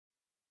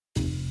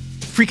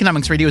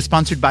Freakonomics Radio is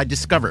sponsored by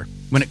Discover.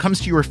 When it comes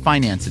to your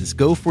finances,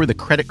 go for the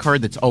credit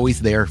card that's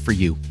always there for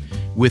you.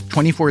 With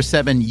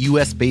 24/7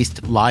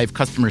 U.S.-based live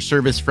customer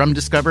service from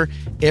Discover,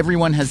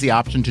 everyone has the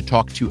option to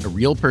talk to a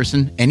real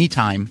person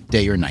anytime,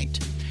 day or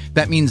night.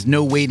 That means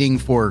no waiting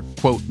for,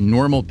 quote,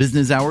 normal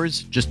business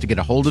hours just to get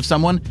a hold of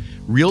someone.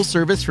 Real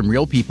service from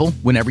real people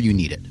whenever you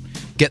need it.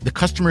 Get the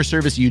customer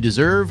service you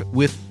deserve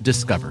with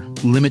Discover.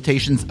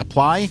 Limitations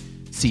apply.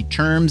 See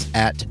terms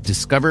at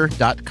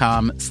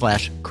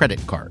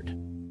discover.com/credit card.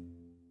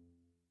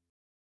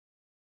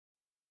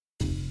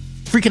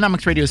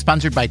 Freakonomics Radio is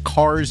sponsored by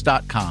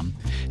Cars.com.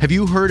 Have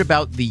you heard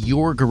about the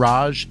Your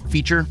Garage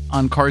feature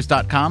on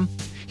Cars.com?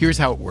 Here's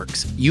how it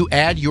works. You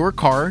add your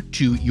car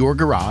to your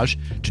garage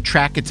to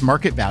track its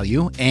market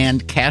value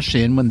and cash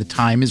in when the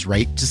time is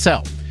right to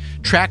sell.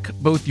 Track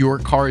both your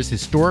car's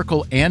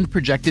historical and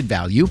projected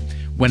value.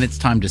 When it's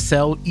time to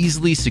sell,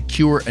 easily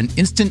secure an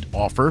instant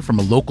offer from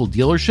a local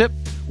dealership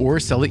or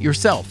sell it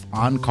yourself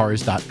on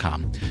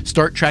Cars.com.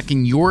 Start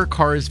tracking your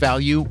car's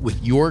value with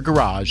your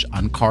garage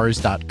on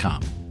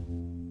Cars.com.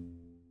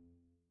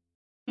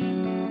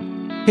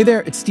 Hey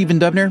there, it's Stephen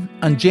Dubner.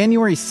 On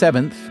January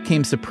 7th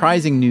came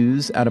surprising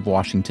news out of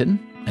Washington,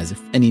 as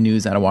if any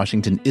news out of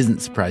Washington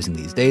isn't surprising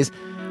these days.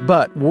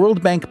 But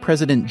World Bank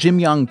President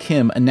Jim-Yong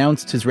Kim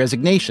announced his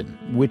resignation,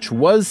 which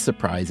was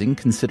surprising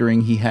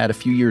considering he had a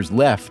few years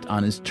left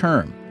on his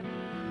term.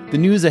 The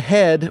news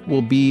ahead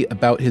will be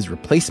about his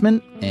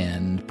replacement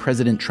and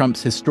President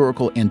Trump's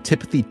historical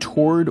antipathy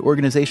toward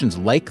organizations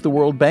like the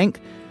World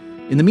Bank.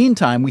 In the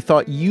meantime, we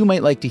thought you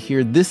might like to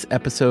hear this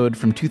episode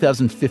from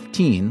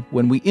 2015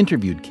 when we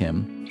interviewed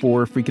Kim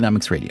for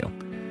Freakonomics Radio.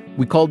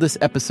 We called this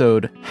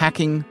episode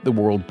Hacking the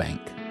World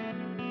Bank.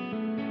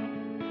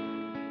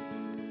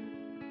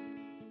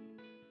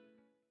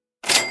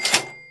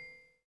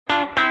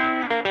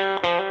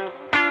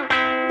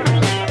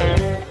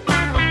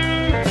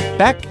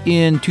 Back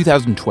in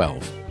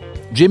 2012,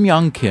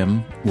 Jim-Yong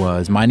Kim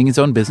was minding his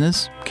own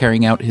business,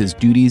 carrying out his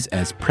duties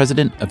as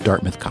president of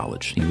Dartmouth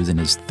College. He was in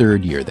his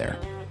third year there.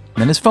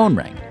 Then his phone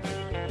rang,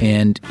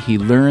 and he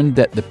learned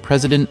that the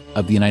president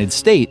of the United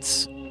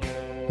States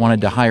wanted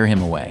to hire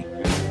him away.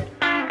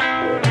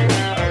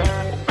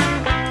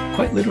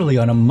 Quite literally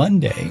on a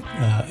Monday,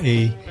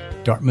 a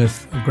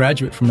Dartmouth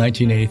graduate from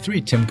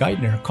 1983, Tim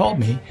Geithner, called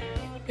me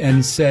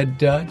and said,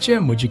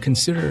 Jim, would you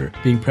consider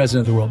being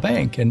president of the World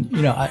Bank? And,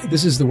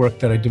 this is the work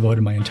that I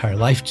devoted my entire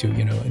life to,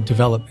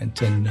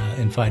 development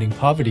and fighting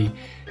poverty.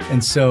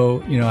 And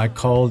so, I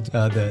called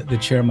the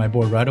chair of my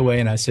board right away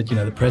and I said,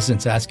 the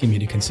president's asking me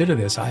to consider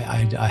this.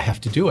 I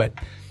have to do it.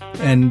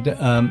 And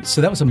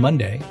so that was a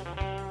Monday.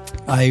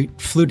 I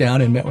flew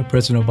down and met with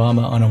President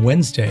Obama on a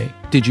Wednesday.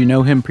 Did you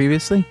know him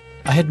previously?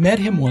 I had met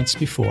him once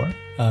before.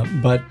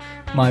 But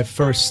my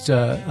first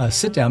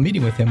sit-down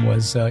meeting with him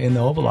was in the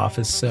Oval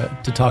Office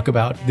to talk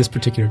about this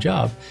particular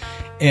job.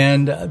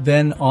 And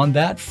then on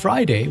that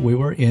Friday, we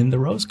were in the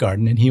Rose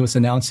Garden, and he was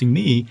announcing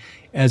me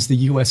as the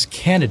U.S.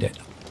 candidate.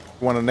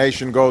 When a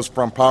nation goes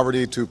from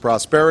poverty to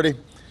prosperity,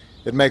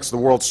 it makes the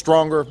world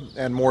stronger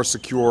and more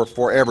secure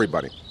for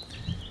everybody.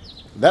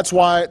 That's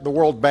why the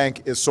World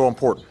Bank is so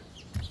important.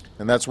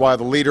 And that's why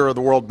the leader of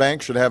the World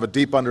Bank should have a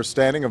deep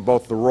understanding of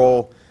both the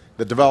role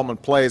that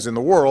development plays in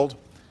the world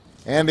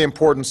and the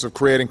importance of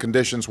creating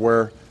conditions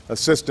where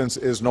assistance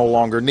is no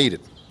longer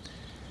needed.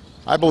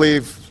 I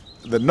believe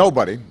that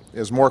nobody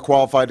is more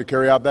qualified to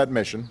carry out that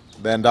mission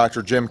than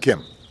Dr. Jim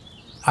Kim.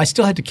 I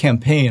still had to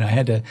campaign. I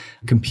had to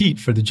compete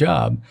for the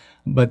job,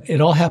 but it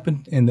all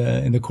happened in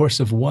the course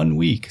of 1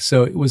 week.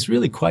 So it was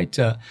really quite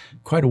a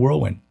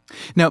whirlwind.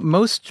 Now,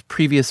 most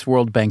previous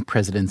World Bank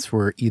presidents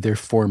were either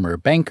former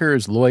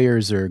bankers,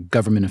 lawyers, or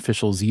government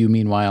officials. You,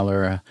 meanwhile,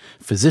 are a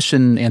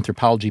physician,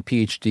 anthropology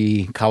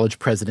PhD, college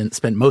president,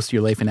 spent most of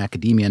your life in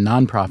academia and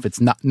nonprofits,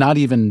 not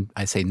even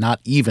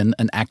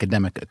an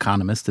academic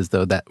economist, as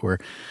though that were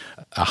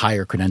a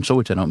higher credential,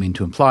 which I don't mean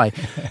to imply.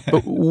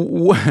 But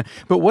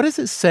what does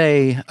it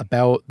say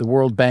about the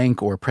World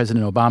Bank or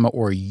President Obama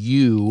or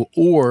you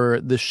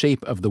or the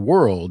shape of the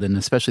world, and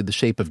especially the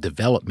shape of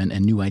development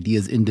and new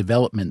ideas in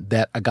development,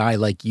 that a guy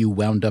like you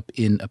wound up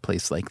in a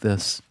place like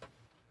this?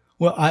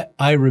 Well,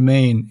 I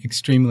remain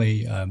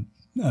extremely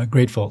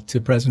grateful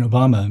to President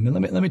Obama. I mean,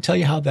 let me tell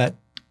you how that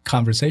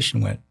conversation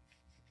went.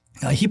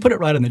 He put it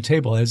right on the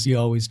table, as he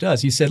always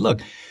does. He said,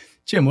 look,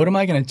 Jim, what am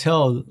I going to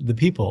tell the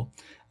people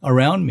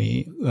around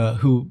me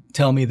who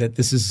tell me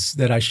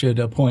that I should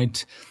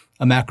appoint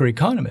a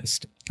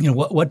macroeconomist?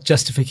 What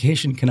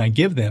justification can I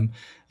give them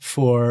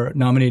for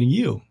nominating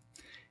you?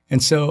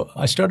 And so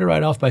I started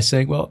right off by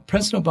saying, well,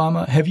 President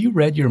Obama, have you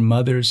read your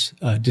mother's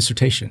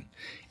dissertation?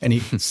 And he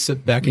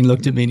sat back and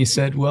looked at me and he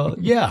said, well,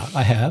 yeah,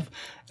 I have.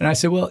 And I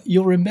said, well,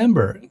 you'll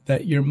remember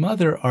that your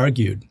mother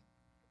argued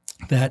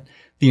that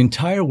the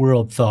entire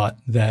world thought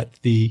that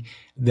the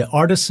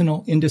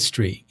artisanal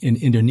industry in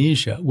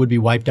Indonesia would be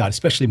wiped out,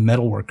 especially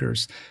metal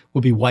workers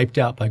would be wiped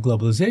out by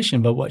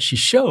globalization. But what she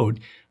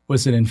showed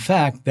was that, in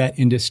fact, that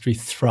industry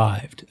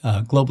thrived.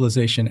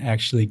 Globalization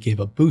actually gave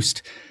a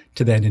boost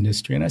to that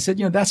industry. And I said,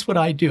 that's what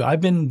I do.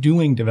 I've been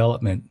doing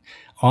development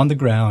on the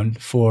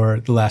ground for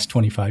the last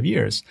 25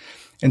 years.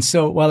 And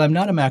so while I'm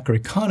not a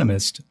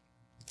macroeconomist,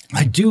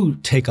 I do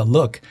take a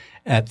look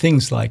at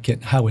things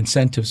like how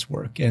incentives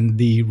work and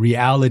the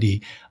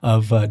reality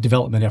of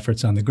development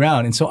efforts on the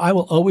ground. And so I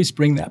will always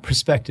bring that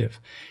perspective.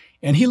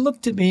 And he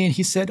looked at me and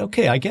he said,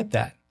 okay, I get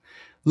that.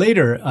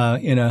 Later,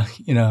 in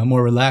a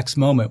more relaxed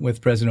moment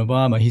with President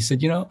Obama, he said,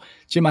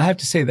 Jim, I have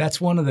to say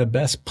that's one of the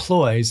best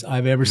ploys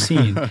I've ever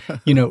seen.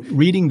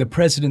 Reading the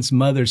president's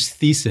mother's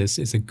thesis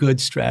is a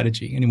good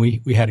strategy. And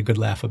we had a good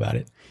laugh about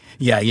it.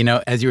 Yeah,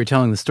 as you were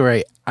telling the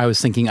story, I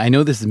was thinking, I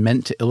know this is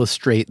meant to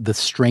illustrate the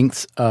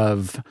strengths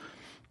of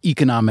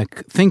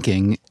economic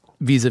thinking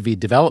vis-a-vis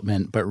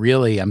development, but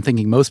really I'm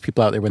thinking most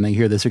people out there when they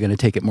hear this are going to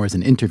take it more as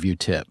an interview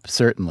tip,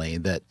 certainly,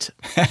 that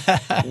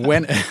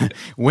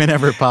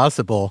whenever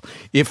possible,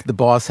 if the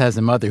boss has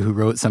a mother who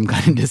wrote some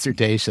kind of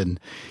dissertation,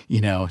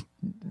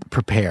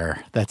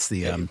 prepare. That's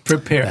the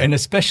prepare, and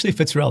especially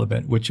if it's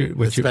relevant, which it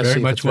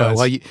very much was.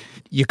 Well,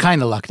 you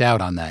kind of lucked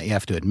out on that. You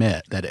have to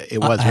admit that it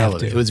was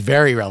relevant. It was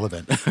very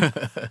relevant.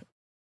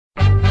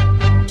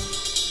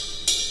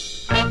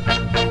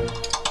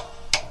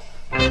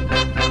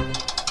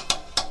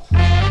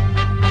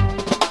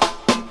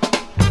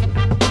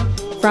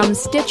 From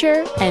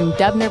Stitcher and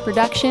Dubner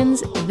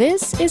Productions,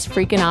 this is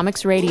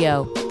Freakonomics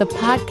Radio, the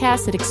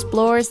podcast that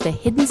explores the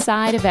hidden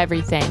side of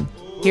everything.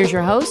 Here's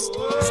your host,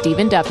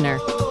 Stephen Dubner.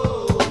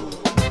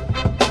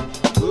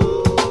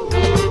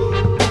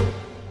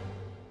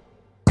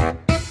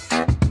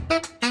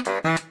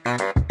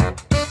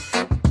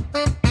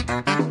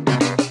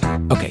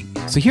 Okay,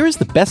 so here's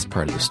the best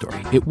part of the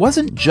story. It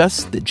wasn't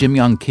just that Jim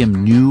Yong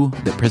Kim knew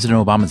that President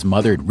Obama's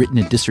mother had written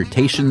a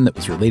dissertation that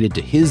was related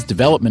to his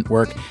development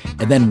work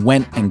and then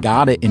went and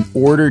got it in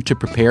order to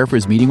prepare for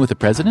his meeting with the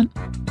president.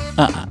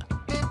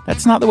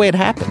 That's not the way it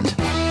happened.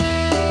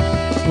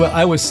 Well,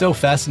 I was so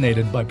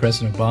fascinated by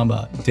President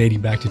Obama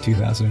dating back to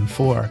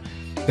 2004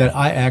 that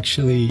I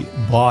actually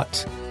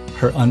bought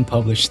her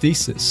unpublished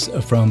thesis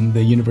from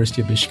the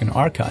University of Michigan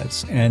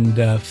archives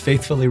and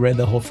faithfully read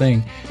the whole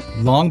thing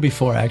long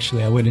before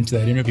actually I went into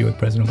that interview with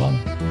President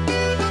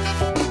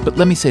Obama. But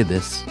let me say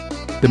this.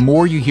 The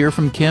more you hear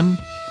from Kim,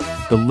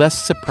 the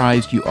less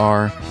surprised you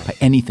are by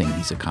anything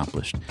he's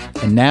accomplished.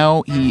 And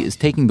now he is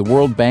taking the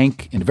World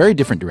Bank in a very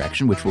different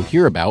direction, which we'll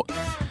hear about.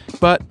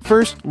 But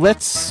first,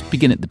 let's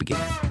begin at the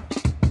beginning.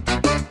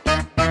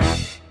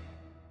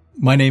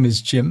 My name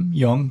is Jim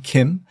Yong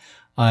Kim.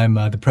 I'm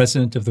the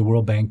president of the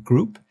World Bank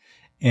Group,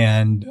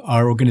 and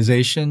our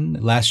organization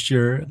last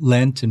year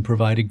lent and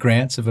provided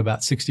grants of about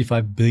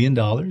 $65 billion.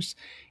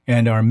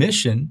 And our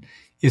mission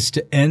is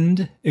to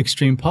end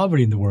extreme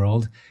poverty in the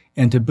world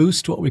and to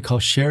boost what we call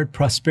shared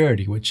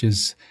prosperity, which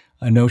is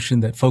a notion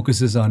that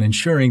focuses on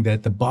ensuring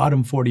that the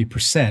bottom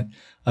 40%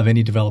 of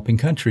any developing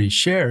country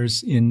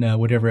shares in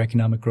whatever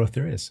economic growth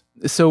there is.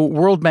 So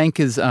World Bank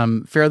is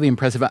fairly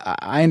impressive.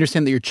 I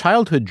understand that your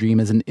childhood dream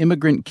as an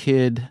immigrant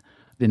kid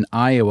in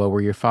Iowa,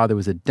 where your father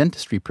was a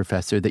dentistry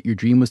professor, that your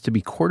dream was to be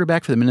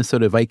quarterback for the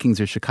Minnesota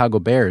Vikings or Chicago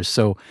Bears.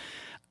 So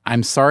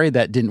I'm sorry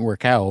that didn't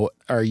work out.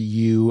 Are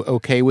you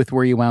okay with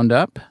where you wound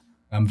up?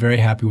 I'm very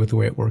happy with the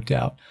way it worked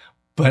out.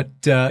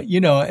 But,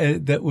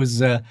 that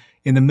was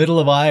in the middle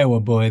of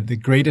Iowa, boy, the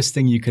greatest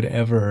thing you could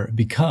ever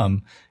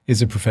become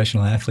is a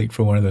professional athlete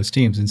for one of those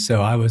teams. And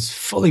so I was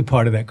fully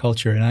part of that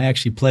culture. And I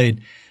actually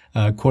played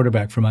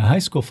quarterback for my high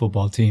school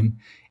football team.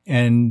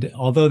 And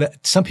although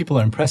that some people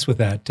are impressed with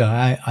that,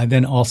 I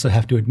then also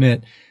have to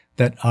admit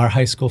that our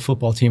high school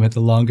football team had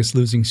the longest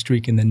losing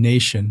streak in the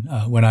nation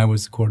when I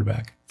was the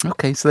quarterback.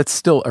 Okay, so that's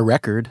still a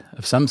record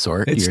of some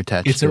sort you're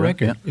attached to. It's a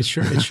record. Yeah. It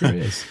sure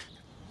is.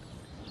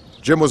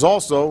 Jim was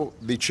also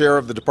the chair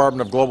of the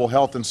Department of Global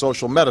Health and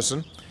Social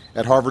Medicine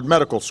at Harvard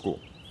Medical School.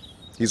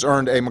 He's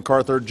earned a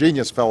MacArthur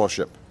Genius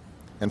Fellowship,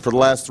 and for the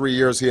last 3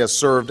 years he has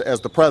served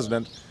as the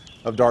president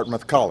of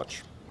Dartmouth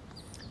College.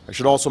 I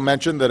should also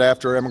mention that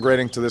after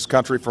emigrating to this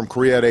country from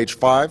Korea at age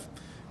 5,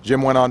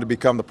 Jim went on to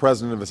become the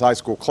president of his high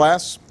school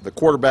class, the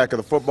quarterback of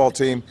the football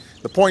team,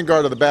 the point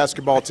guard of the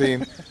basketball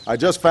team. I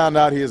just found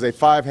out he is a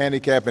 5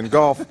 handicap in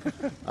golf.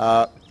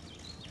 I'm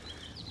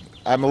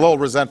a little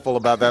resentful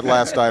about that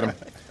last item,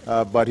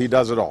 but he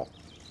does it all.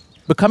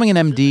 Becoming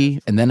an MD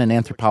and then an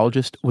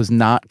anthropologist was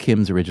not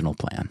Kim's original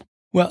plan.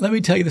 Well, let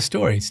me tell you the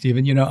story,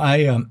 Stephen.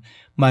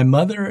 My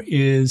mother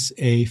is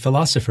a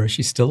philosopher.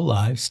 She's still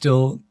alive,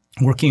 still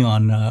working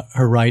on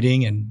her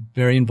writing and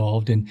very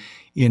involved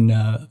in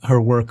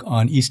her work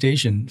on East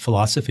Asian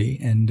philosophy.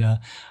 And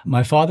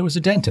my father was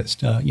a dentist.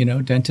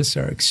 Dentists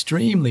are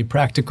extremely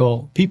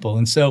practical people.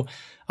 And so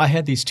I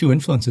had these two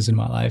influences in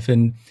my life.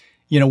 And,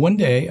 one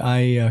day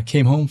I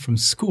came home from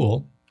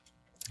school,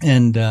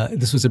 and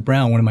this was at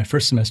Brown, one of my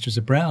first semesters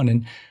at Brown.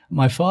 And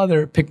my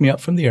father picked me up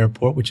from the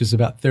airport, which is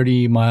about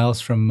 30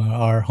 miles from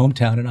our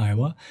hometown in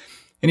Iowa.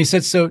 And he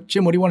said, "So,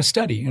 Jim, what do you want to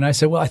study?" And I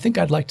said, "Well, I think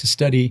I'd like to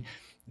study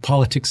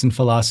politics and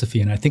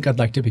philosophy, and I think I'd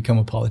like to become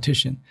a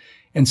politician."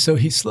 And so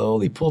he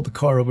slowly pulled the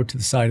car over to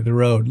the side of the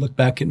road, looked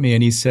back at me,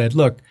 and he said,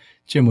 "Look,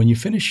 Jim, when you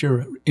finish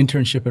your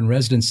internship and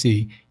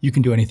residency, you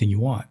can do anything you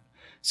want.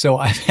 So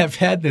I have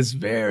had this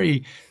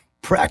very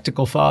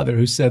practical father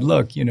who said,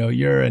 look,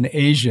 you're an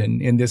Asian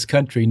in this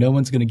country. No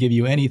one's going to give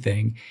you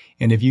anything.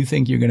 And if you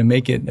think you're going to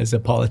make it as a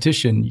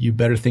politician, you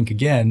better think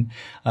again.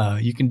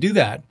 You can do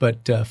that.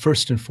 But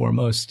first and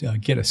foremost,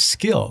 get a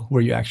skill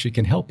where you actually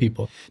can help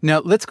people. Now,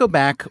 let's go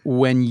back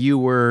when you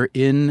were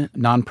in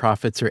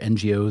nonprofits or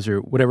NGOs or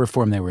whatever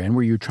form they were in,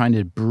 where you were trying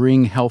to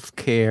bring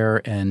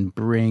healthcare and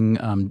bring,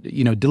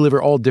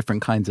 deliver all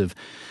different kinds of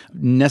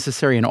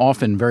necessary and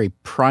often very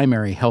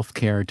primary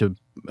healthcare to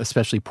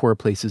especially poor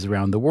places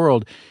around the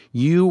world.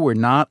 You were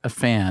not a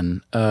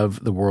fan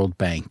of the World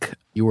Bank.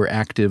 You were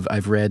active,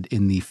 I've read,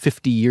 in the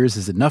 50 Years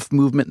is Enough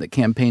movement that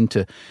campaigned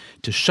to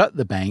shut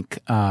the bank,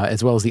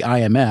 as well as the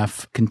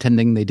IMF,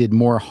 contending they did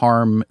more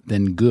harm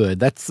than good.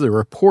 That's the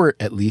report,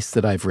 at least,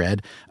 that I've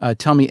read.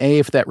 Tell me, A,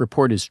 if that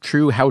report is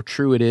true, how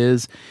true it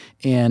is,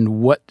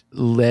 and what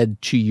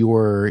led to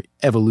your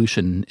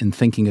evolution in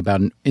thinking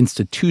about an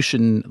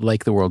institution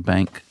like the World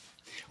Bank.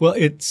 Well,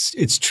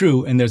 it's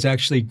true, and there's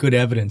actually good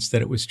evidence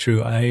that it was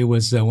true. I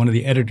was one of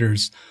the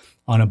editors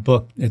on a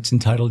book that's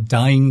entitled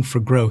Dying for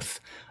Growth,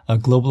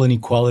 Global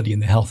Inequality in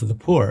the Health of the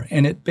Poor.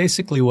 And it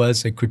basically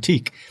was a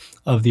critique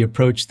of the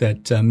approach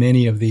that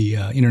many of the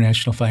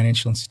international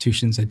financial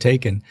institutions had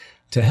taken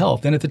to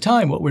health. And at the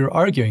time, what we were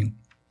arguing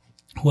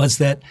was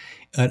that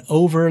an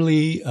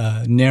overly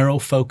narrow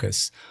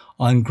focus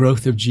on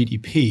growth of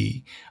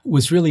GDP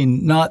was really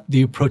not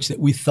the approach that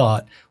we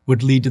thought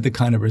would lead to the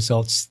kind of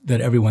results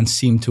that everyone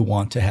seemed to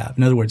want to have.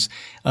 In other words,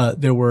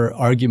 there were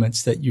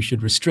arguments that you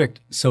should restrict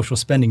social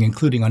spending,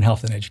 including on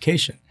health and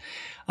education.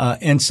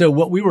 And so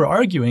what we were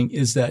arguing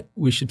is that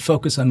we should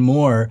focus on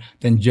more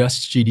than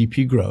just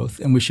GDP growth,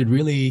 and we should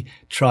really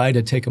try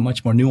to take a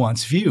much more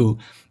nuanced view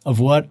of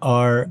what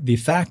are the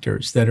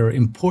factors that are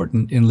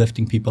important in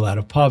lifting people out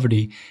of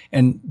poverty.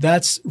 And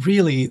that's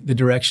really the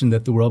direction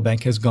that the World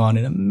Bank has gone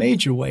in a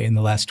major way in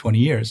the last 20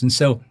 years. And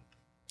so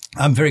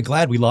I'm very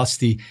glad we lost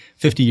the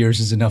 50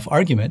 years is enough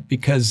argument,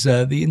 because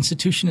the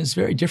institution is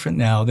very different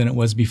now than it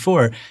was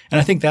before. And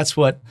I think that's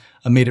what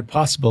made it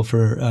possible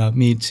for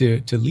me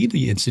to lead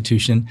the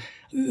institution.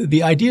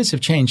 The ideas have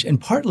changed, and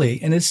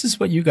partly, and this is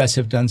what you guys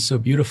have done so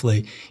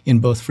beautifully in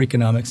both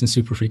Freakonomics and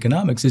Super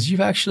Freakonomics, is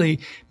you've actually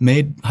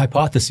made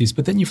hypotheses,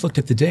 but then you've looked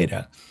at the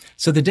data.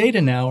 So the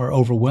data now are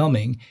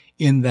overwhelming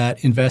in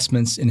that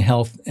investments in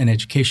health and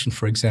education,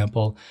 for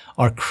example,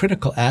 are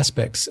critical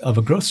aspects of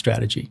a growth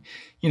strategy.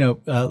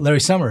 Larry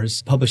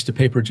Summers published a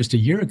paper just a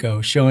year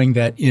ago showing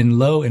that in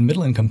low and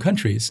middle income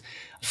countries,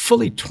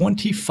 fully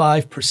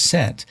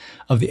 25%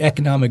 of the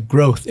economic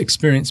growth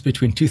experienced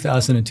between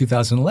 2000 and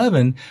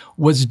 2011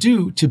 was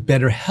due to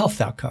better health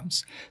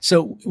outcomes.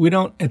 So we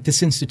don't, at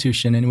this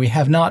institution, and we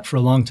have not for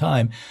a long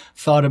time,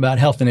 thought about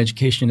health and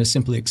education as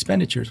simply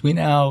expenditures. We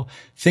now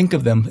think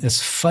of them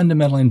as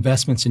fundamental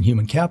investments in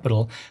human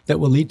capital that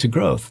will lead to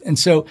growth. And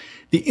so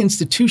the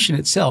institution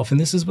itself, and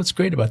this is what's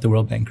great about the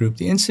World Bank Group,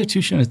 the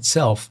institution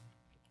itself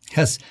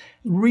has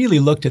really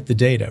looked at the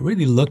data,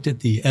 really looked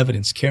at the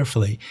evidence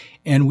carefully,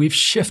 and we've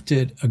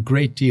shifted a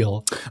great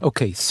deal.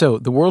 Okay, so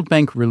the World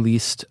Bank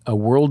released a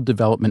World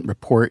Development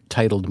Report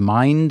titled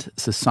Mind,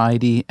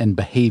 Society, and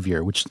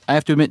Behavior, which I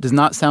have to admit does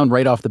not sound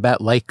right off the bat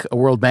like a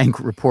World Bank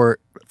report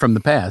from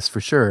the past,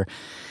 for sure.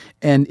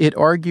 And it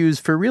argues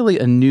for really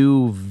a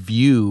new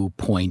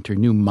viewpoint or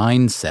new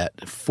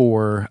mindset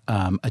for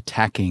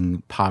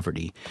attacking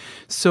poverty.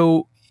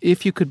 So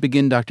if you could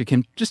begin, Dr.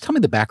 Kim, just tell me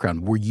the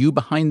background. Were you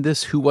behind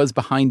this? Who was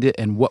behind it?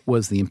 And what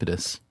was the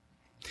impetus?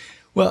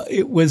 Well,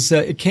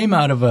 it came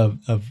out of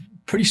a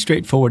pretty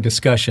straightforward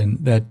discussion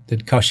that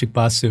Kaushik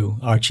Basu,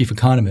 our chief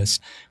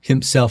economist,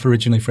 himself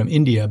originally from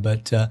India,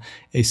 but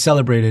a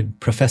celebrated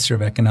professor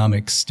of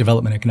economics,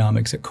 development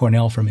economics at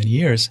Cornell for many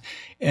years.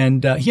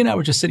 And he and I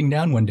were just sitting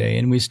down one day,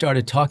 and we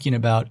started talking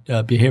about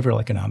behavioral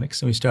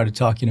economics, and we started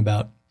talking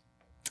about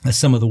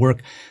some of the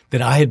work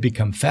that I had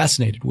become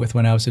fascinated with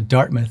when I was at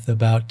Dartmouth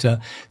about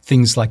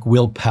things like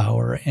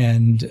willpower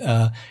and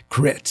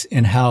grit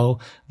and how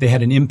they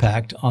had an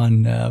impact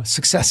on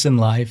success in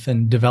life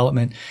and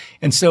development.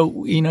 And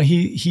so,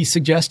 he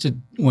suggested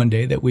one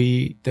day that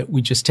we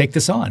just take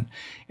this on.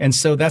 And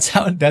so that's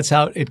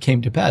how it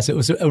came to pass. It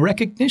was a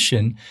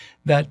recognition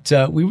that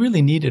we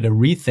really needed a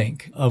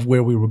rethink of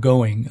where we were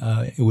going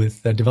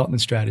with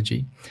development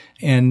strategy.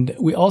 And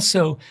we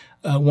also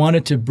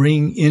wanted to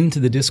bring into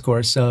the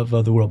discourse of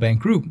the World Bank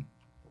Group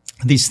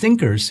these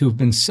thinkers who've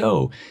been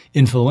so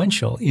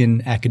influential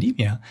in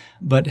academia,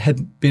 but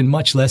had been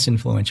much less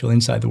influential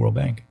inside the World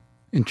Bank.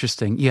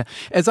 Interesting. Yeah.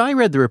 As I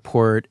read the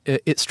report,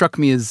 it struck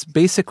me as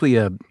basically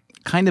a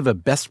kind of a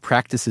best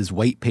practices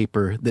white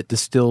paper that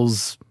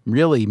distills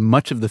really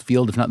much of the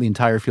field, if not the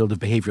entire field of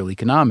behavioral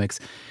economics,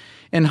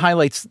 and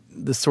highlights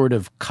the sort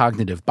of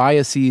cognitive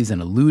biases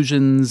and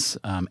illusions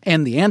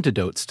and the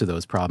antidotes to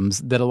those problems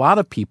that a lot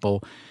of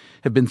people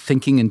have been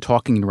thinking and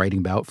talking and writing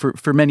about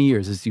for many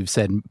years, as you've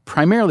said,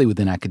 primarily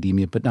within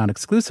academia, but not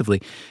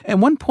exclusively.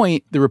 And one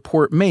point the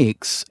report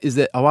makes is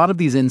that a lot of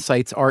these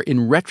insights are,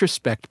 in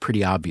retrospect,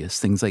 pretty obvious.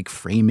 Things like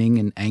framing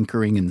and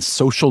anchoring and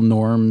social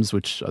norms,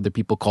 which other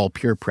people call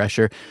peer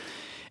pressure.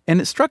 And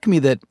it struck me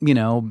that,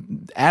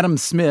 Adam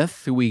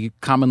Smith, who we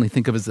commonly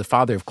think of as the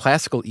father of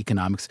classical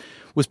economics,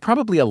 was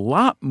probably a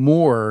lot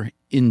more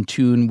in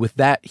tune with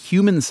that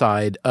human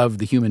side of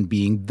the human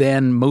being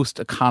than most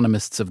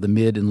economists of the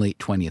mid and late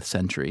 20th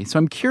century. So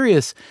I'm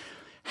curious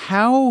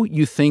how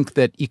you think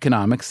that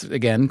economics,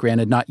 again,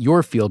 granted not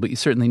your field, but you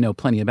certainly know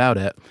plenty about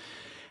it,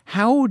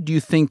 how do you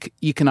think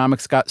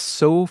economics got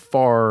so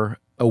far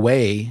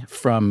away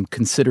from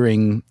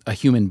considering a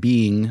human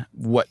being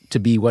what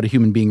a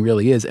human being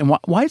really is? And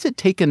why has it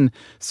taken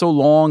so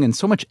long and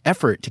so much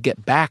effort to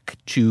get back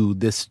to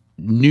this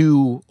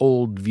new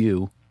old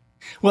view?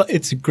 Well,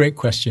 it's a great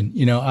question.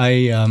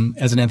 I,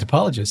 as an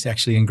anthropologist,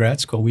 actually in grad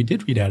school, we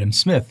did read Adam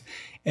Smith.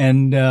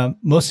 And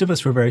most of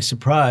us were very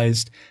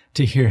surprised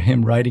to hear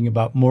him writing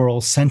about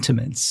moral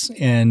sentiments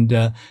and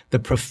the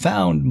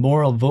profound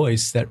moral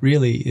voice that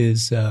really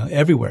is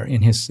everywhere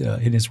in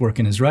his work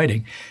and his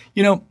writing.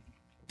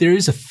 There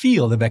is a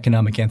field of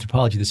economic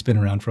anthropology that's been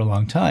around for a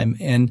long time.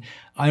 And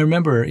I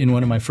remember in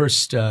one of my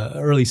first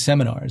early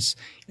seminars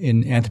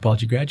in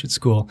anthropology graduate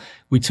school,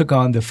 we took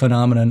on the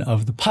phenomenon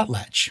of the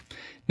potlatch.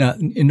 Now,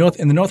 in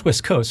the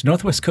Northwest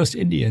Coast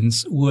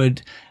Indians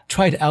would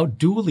try to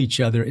outduel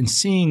each other in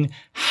seeing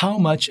how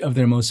much of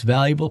their most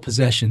valuable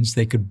possessions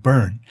they could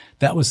burn.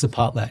 That was the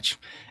potlatch.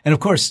 And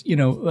of course,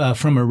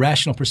 from a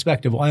rational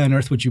perspective, why on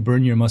earth would you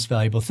burn your most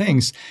valuable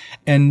things?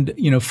 And,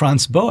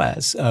 Franz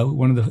Boas,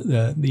 one of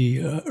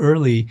the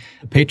early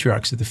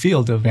patriarchs of the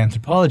field of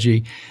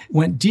anthropology,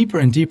 went deeper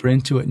and deeper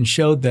into it and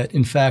showed that,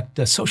 in fact,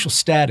 social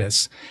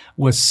status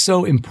was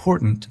so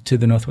important to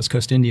the Northwest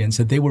Coast Indians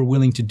that they were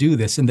willing to do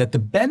this, and that the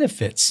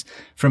benefits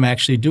from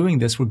actually doing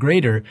this were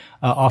greater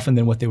often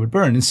than what they would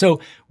burn. And so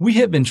we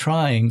have been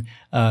trying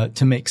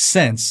to make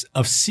sense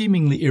of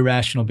seemingly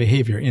irrational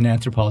behavior in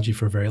anthropology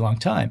for a very long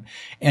time.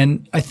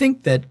 And I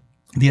think that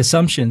the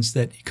assumptions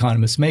that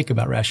economists make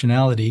about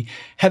rationality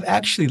have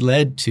actually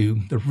led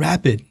to the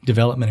rapid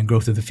development and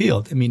growth of the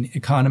field. I mean,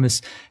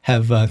 economists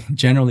have,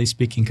 generally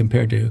speaking,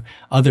 compared to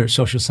other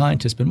social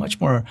scientists, been much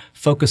more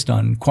focused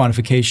on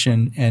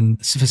quantification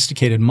and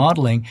sophisticated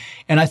modeling.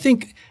 And I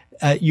think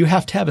you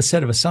have to have a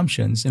set of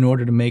assumptions in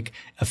order to make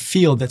a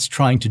field that's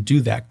trying to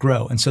do that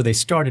grow. And so they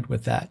started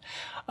with that.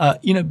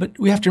 But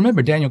we have to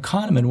remember Daniel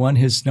Kahneman won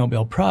his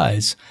Nobel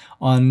Prize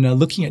on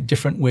looking at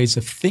different ways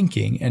of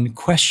thinking and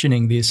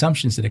questioning the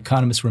assumptions that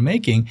economists were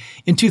making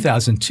in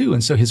 2002.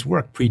 And so his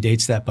work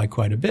predates that by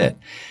quite a bit.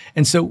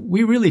 And so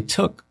we really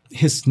took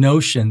his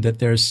notion that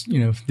there's,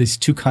 these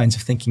two kinds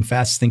of thinking,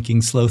 fast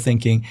thinking, slow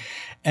thinking,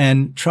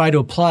 and try to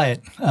apply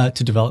it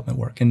to development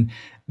work. And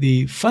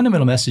the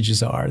fundamental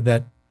messages are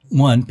that,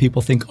 one,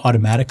 people think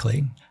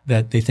automatically,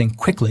 that they think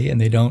quickly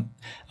and they don't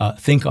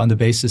think on the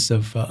basis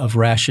of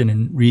ration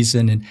and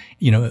reason and,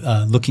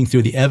 looking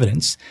through the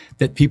evidence,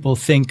 that people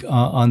think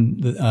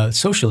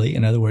socially.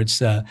 In other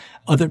words,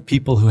 other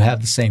people who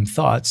have the same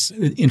thoughts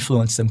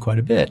influence them quite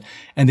a bit,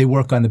 and they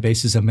work on the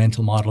basis of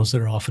mental models that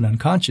are often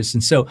unconscious.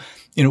 And so,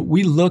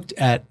 we looked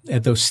at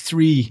those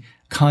three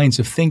kinds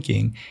of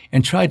thinking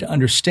and tried to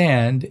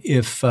understand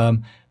if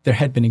there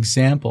had been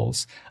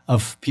examples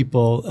of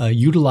people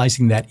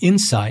utilizing that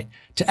insight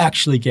to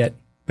actually get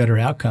better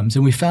outcomes.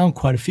 And we found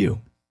quite a few.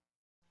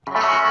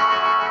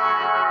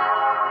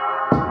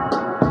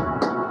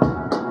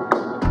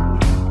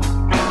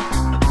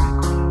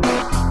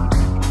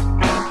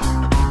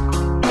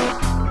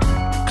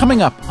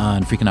 Coming up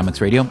on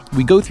Freakonomics Radio,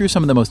 we go through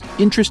some of the most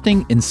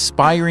interesting,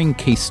 inspiring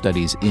case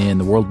studies in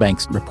the World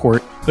Bank's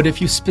report. But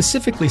if you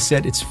specifically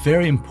said it's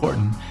very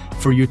important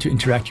for you to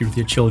interact with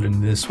your children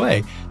in this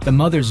way, the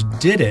mothers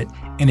did it,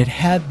 and it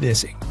had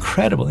this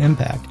incredible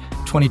impact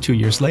 22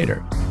 years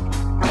later.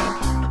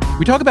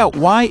 We talk about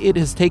why it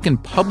has taken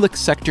public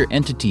sector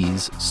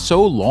entities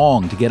so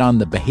long to get on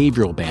the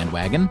behavioral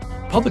bandwagon.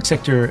 Public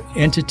sector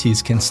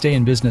entities can stay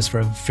in business for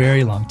a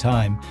very long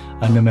time,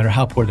 no matter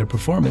how poor their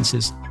performance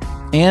is.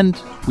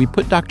 And we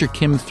put Dr.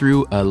 Kim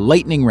through a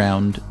lightning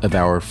round of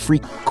our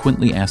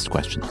frequently asked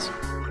questions.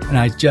 And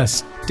I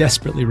just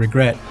desperately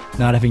regret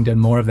not having done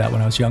more of that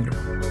when I was younger.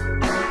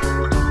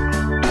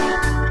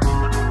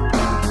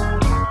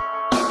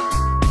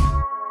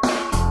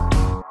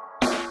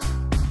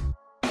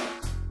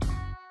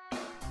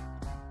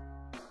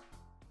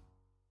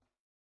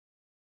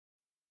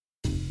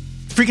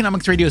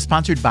 Freakonomics Radio is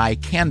sponsored by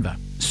Canva.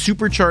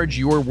 Supercharge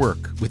your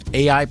work with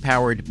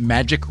AI-powered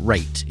Magic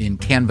Write in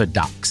Canva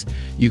Docs.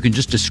 You can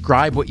just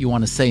describe what you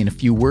want to say in a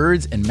few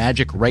words, and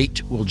Magic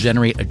Write will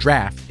generate a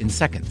draft in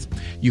seconds.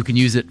 You can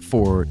use it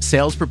for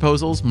sales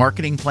proposals,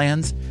 marketing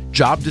plans,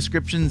 job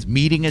descriptions,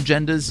 meeting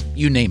agendas,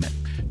 you name it.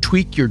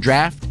 Tweak your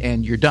draft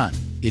and you're done.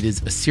 It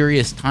is a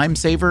serious time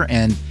saver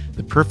and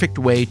the perfect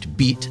way to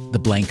beat the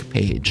blank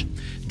page.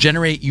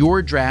 Generate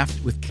your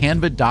draft with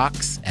Canva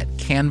Docs at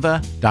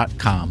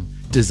canva.com.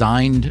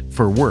 Designed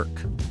for work.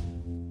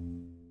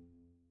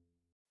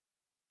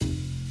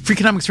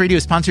 Freakonomics Radio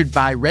is sponsored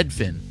by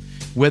Redfin.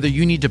 Whether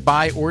you need to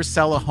buy or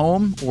sell a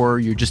home, or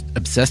you're just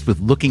obsessed with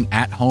looking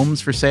at homes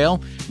for sale,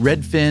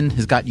 Redfin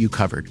has got you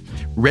covered.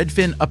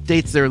 Redfin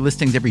updates their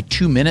listings every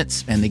 2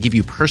 minutes, and they give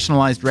you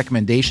personalized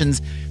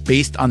recommendations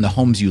based on the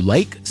homes you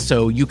like,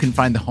 so you can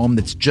find the home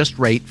that's just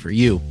right for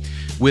you.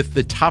 With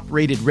the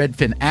top-rated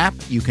Redfin app,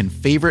 you can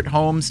favorite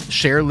homes,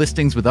 share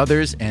listings with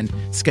others, and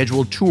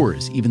schedule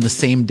tours even the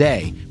same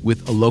day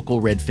with a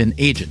local Redfin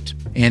agent.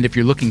 And if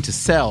you're looking to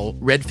sell,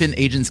 Redfin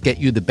agents get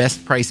you the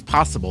best price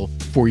possible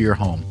for your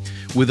home.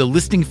 With a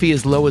listing fee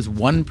as low as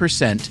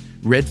 1%,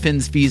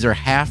 Redfin's fees are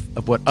half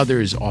of what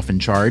others often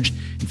charge.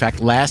 In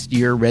fact, last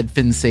year,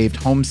 Redfin saved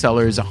home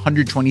sellers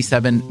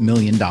 $127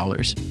 million.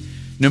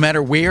 No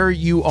matter where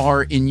you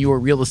are in your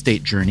real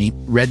estate journey,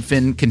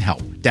 Redfin can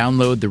help.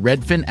 Download the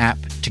Redfin app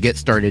to get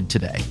started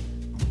today.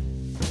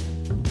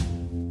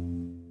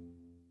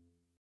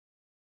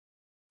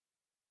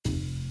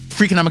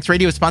 Freakonomics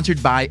Radio is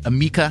sponsored by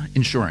Amica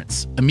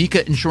Insurance.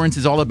 Amica Insurance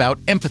is all about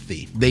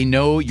empathy. They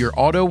know your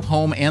auto,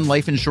 home, and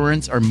life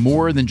insurance are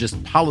more than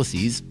just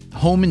policies.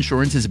 Home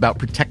insurance is about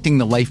protecting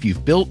the life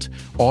you've built.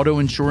 Auto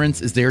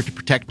insurance is there to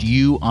protect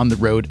you on the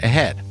road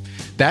ahead.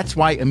 That's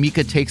why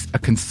Amica takes a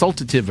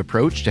consultative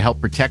approach to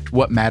help protect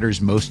what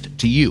matters most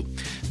to you.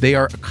 They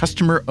are a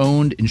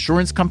customer-owned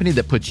insurance company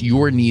that puts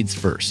your needs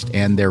first,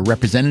 and their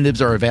representatives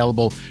are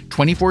available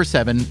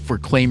 24/7 for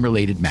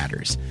claim-related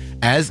matters.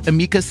 As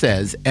Amica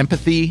says,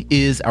 empathy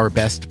is our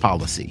best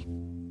policy.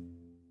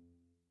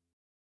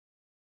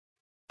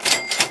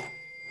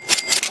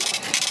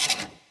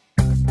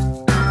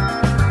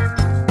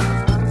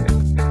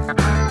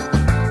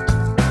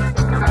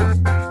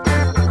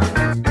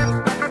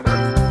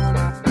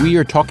 We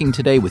are talking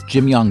today with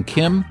Jim-Yong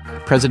Kim,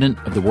 president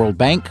of the World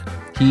Bank.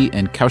 He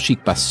and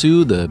Kaushik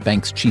Basu, the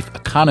bank's chief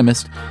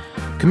economist,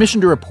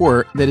 commissioned a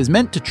report that is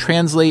meant to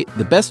translate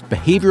the best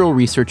behavioral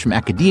research from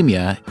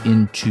academia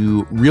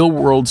into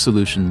real-world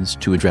solutions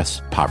to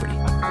address poverty.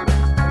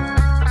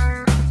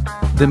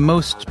 The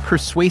most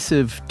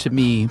persuasive to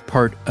me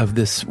part of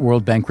this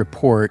World Bank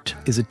report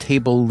is a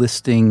table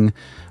listing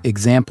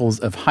examples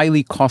of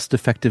highly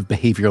cost-effective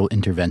behavioral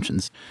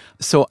interventions.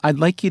 So I'd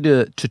like you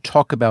to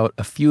talk about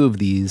a few of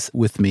these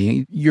with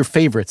me, your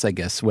favorites, I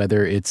guess,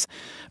 whether it's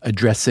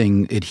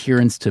addressing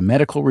adherence to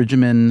medical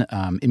regimen,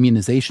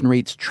 immunization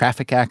rates,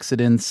 traffic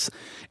accidents,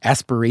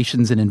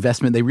 aspirations and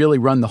investment. They really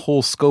run the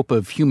whole scope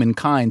of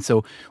humankind.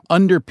 So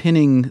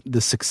underpinning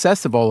the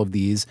success of all of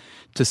these,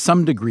 to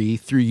some degree,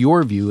 through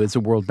your view as a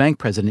World Bank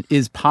president,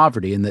 is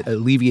poverty, and that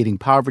alleviating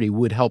poverty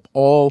would help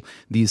all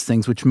these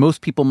things, which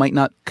most people might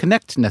not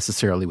connect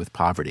necessarily with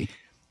poverty.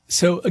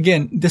 So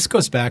again, this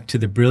goes back to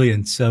the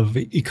brilliance of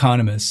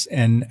economists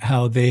and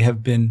how they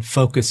have been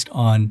focused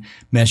on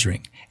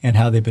measuring and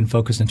how they've been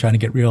focused on trying to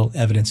get real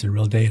evidence and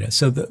real data.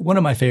 So one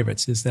of my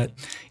favorites is that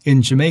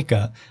in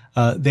Jamaica,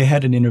 they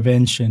had an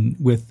intervention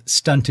with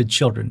stunted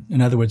children.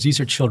 In other words, these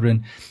are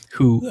children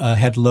who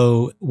had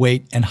low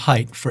weight and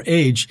height for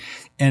age.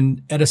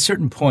 And at a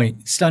certain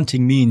point,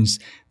 stunting means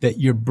that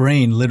your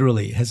brain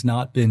literally has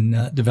not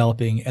been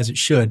developing as it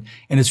should.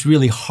 And it's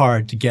really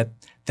hard to get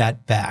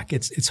that back.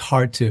 It's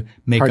hard to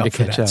make up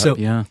for that. So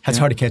it's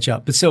hard to catch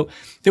up. But so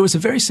there was a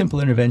very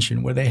simple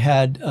intervention where they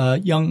had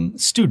young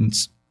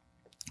students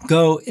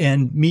go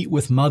and meet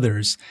with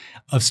mothers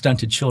of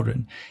stunted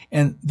children.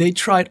 And they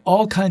tried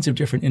all kinds of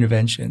different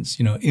interventions,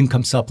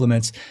 income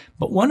supplements.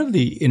 But one of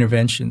the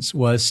interventions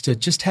was to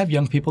just have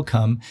young people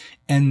come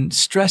and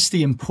stress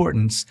the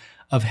importance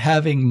of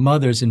having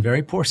mothers in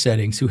very poor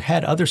settings who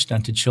had other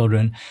stunted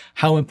children,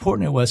 how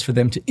important it was for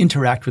them to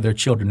interact with their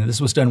children. And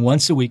this was done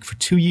once a week for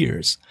 2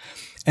 years.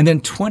 And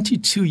then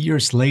 22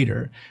 years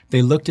later,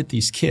 they looked at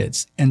these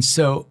kids. And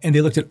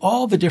they looked at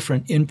all the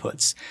different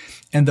inputs.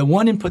 And the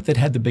one input that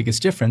had the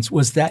biggest difference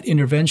was that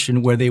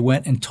intervention where they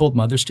went and told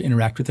mothers to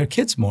interact with their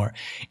kids more.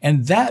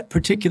 And that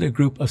particular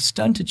group of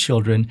stunted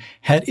children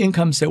had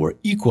incomes that were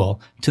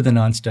equal to the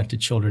non-stunted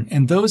children.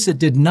 And those that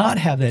did not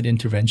have that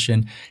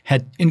intervention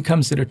had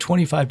incomes that are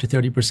 25 to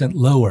 30%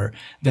 lower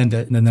than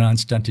the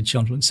non-stunted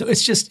children. So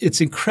it's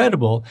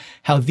incredible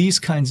how these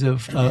kinds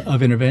of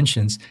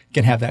interventions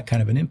can have that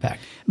kind of an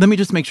impact. Let me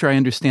just make sure I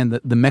understand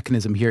the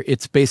mechanism here.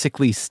 It's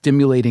basically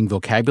stimulating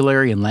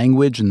vocabulary and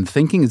language and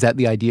thinking. Is that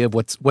the idea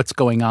of what's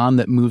going on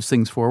that moves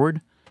things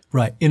forward?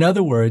 Right. In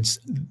other words,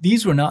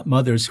 these were not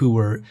mothers who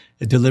were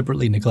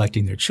deliberately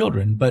neglecting their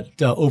children,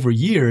 but over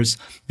years,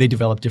 they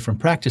developed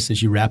different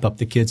practices. You wrap up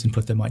the kids and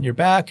put them on your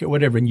back or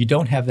whatever, and you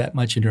don't have that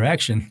much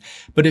interaction.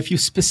 But if you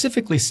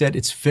specifically said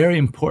it's very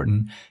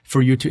important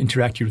for you to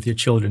interact with your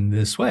children in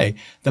this way,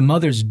 the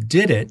mothers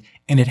did it,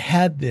 and it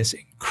had this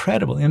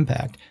incredible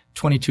impact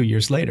 22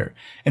 years later.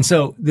 And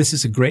so this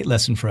is a great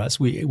lesson for us.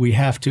 We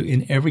have to,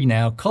 in every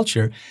now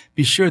culture,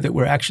 be sure that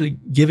we're actually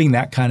giving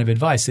that kind of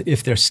advice, that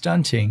if they're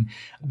stunting,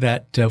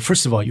 that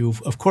first of all, you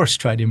of course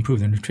try to improve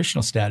their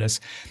nutritional status.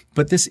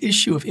 But this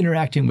issue of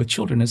interacting with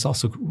children is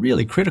also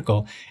really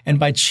critical. And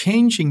by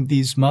changing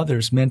these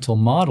mothers' mental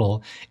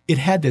model, it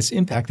had this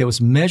impact that was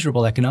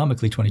measurable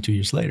economically 22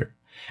 years later.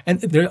 And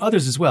there are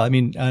others as well. I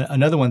mean,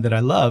 another one that I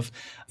love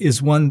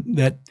is one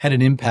that had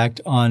an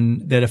impact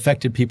that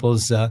affected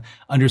people's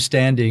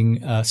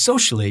understanding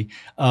socially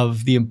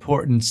of the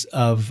importance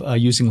of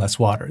using less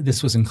water.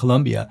 This was in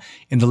Colombia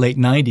in the late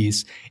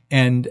 90s.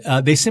 And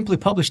they simply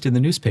published in the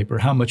newspaper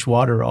how much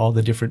water all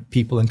the different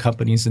people and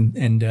companies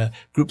and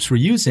groups were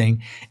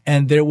using.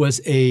 And there was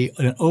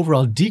an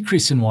overall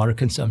decrease in water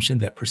consumption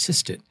that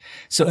persisted.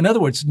 So in other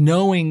words,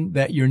 knowing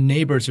that your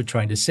neighbors are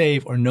trying to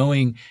save or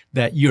knowing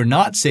that you're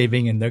not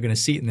saving and they're going to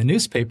see it in the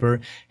newspaper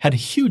had a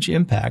huge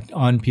impact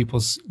on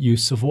people's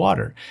use of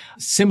water.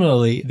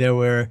 Similarly,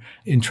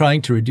 in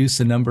trying to reduce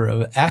the number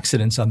of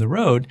accidents on the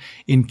road,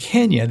 in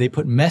Kenya, they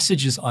put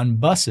messages on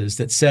buses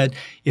that said,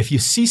 if you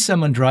see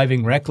someone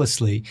driving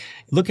recklessly,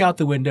 look out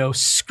the window,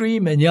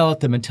 scream and yell at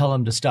them and tell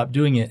them to stop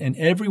doing it. And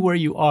everywhere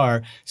you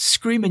are,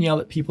 scream and yell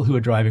at people who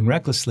are driving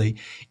recklessly.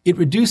 It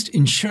reduced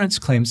insurance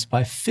claims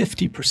by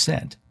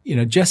 50%.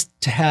 Just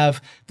to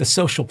have the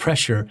social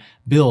pressure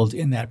build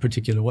in that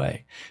particular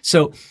way.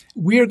 So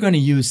we are going to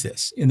use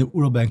this in the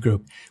World Bank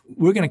Group.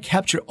 We're going to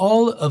capture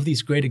all of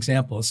these great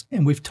examples,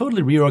 and we've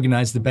totally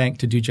reorganized the bank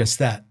to do just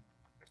that.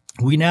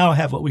 We now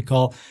have what we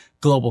call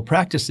global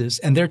practices,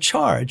 and their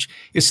charge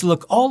is to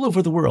look all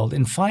over the world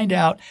and find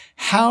out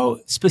how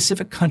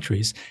specific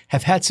countries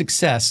have had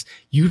success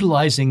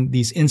utilizing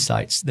these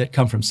insights that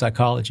come from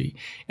psychology.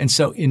 And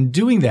so in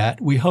doing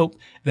that, we hope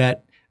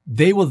that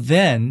they will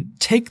then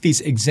take these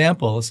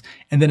examples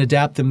and then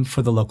adapt them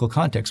for the local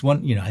context.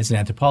 One, as an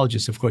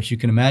anthropologist, of course, you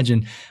can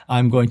imagine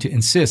I'm going to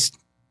insist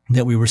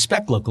that we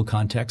respect local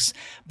contexts,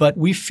 but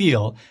we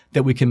feel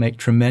that we can make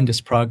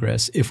tremendous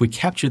progress if we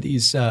capture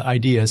these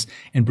ideas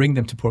and bring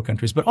them to poor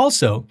countries. But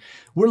also,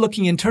 we're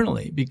looking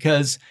internally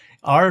because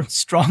our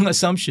strong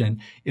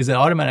assumption is that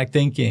automatic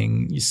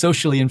thinking,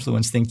 socially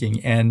influenced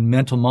thinking, and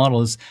mental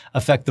models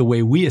affect the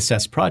way we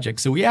assess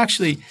projects. So we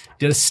actually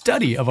did a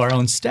study of our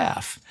own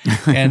staff,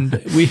 and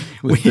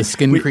with the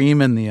skin cream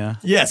and the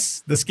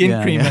yes, the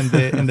skin cream and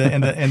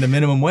the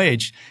minimum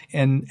wage,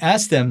 and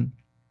asked them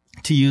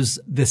to use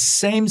the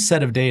same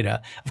set of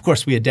data. Of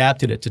course, we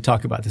adapted it to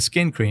talk about the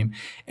skin cream,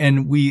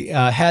 and we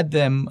had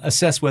them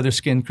assess whether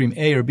skin cream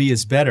A or B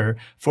is better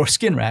for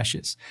skin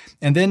rashes.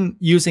 And then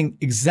using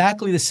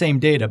exactly the same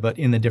data, but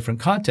in a different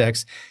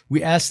context,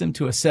 we asked them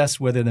to assess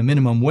whether the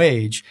minimum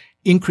wage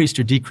increased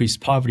or decreased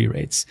poverty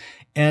rates.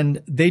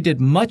 And they did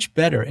much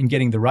better in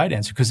getting the right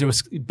answer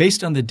because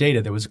based on the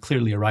data, there was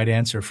clearly a right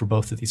answer for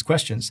both of these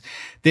questions.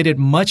 They did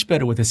much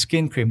better with the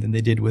skin cream than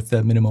they did with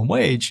the minimum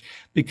wage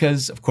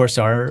because, of course,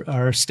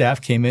 our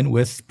staff came in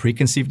with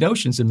preconceived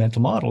notions and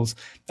mental models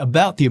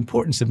about the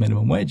importance of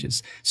minimum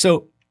wages.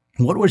 So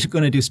what we're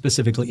going to do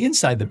specifically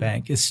inside the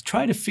bank is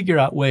try to figure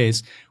out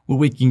ways where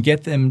we can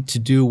get them to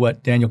do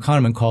what Daniel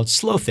Kahneman called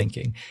slow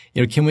thinking.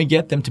 Can we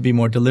get them to be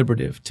more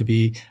deliberative, to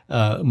be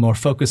more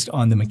focused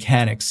on the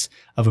mechanics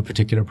of a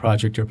particular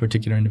project or a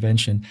particular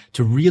intervention,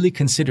 to really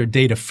consider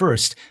data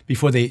first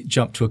before they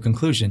jump to a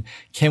conclusion?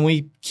 Can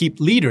we keep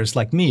leaders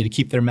like me to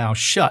keep their mouths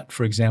shut,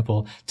 for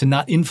example, to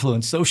not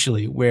influence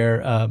socially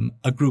where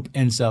a group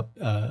ends up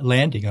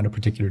landing on a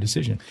particular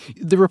decision?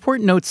 The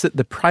report notes that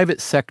the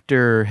private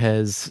sector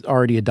has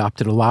already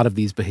adopted a lot of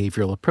these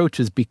behavioral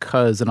approaches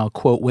because, and I'll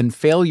quote, when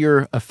failure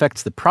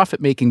affects the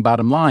profit-making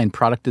bottom line,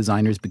 product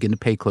designers begin to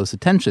pay close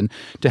attention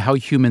to how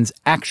humans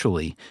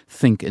actually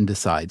think and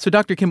decide. So,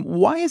 Dr. Kim,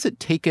 why has it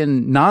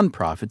taken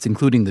nonprofits,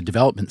 including the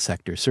development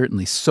sector,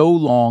 certainly so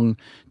long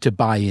to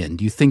buy in?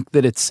 Do you think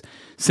that it's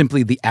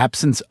simply the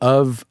absence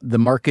of the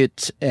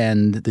market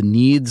and the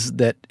needs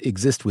that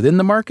exist within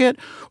the market?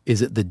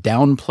 Is it the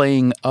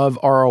downplaying of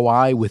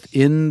ROI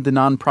within the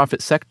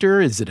nonprofit sector?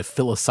 Is it a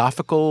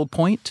philosophical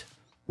point?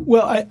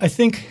 Well, I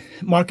think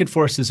market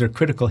forces are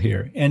critical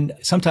here. And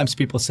sometimes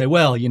people say,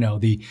 well,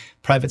 the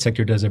private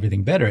sector does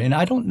everything better. And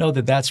I don't know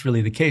that that's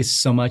really the case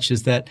so much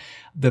as that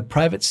the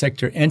private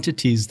sector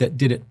entities that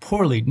did it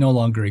poorly no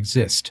longer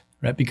exist.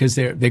 Right? Because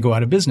they go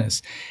out of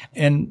business.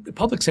 And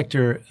public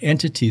sector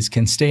entities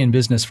can stay in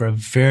business for a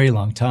very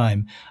long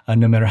time,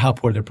 no matter how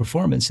poor their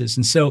performance is.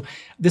 And so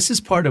this is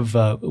part of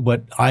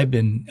what I've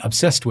been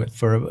obsessed with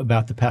for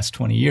about the past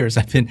 20 years.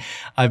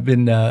 I've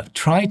been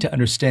trying to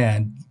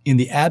understand, in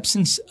the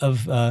absence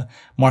of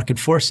market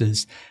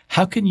forces,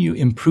 how can you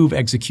improve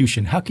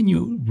execution? How can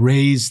you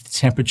raise the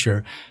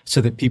temperature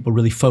so that people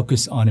really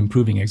focus on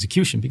improving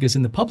execution? Because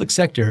in the public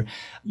sector,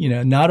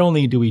 not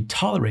only do we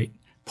tolerate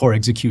poor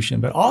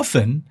execution, but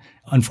often,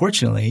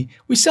 unfortunately,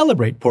 we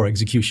celebrate poor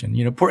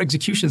execution. Poor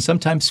execution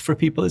sometimes for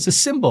people is a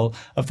symbol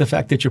of the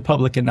fact that you're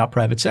public and not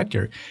private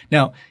sector.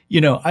 Now,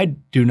 I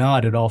do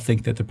not at all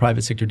think that the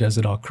private sector does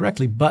it all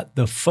correctly, but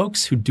the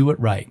folks who do it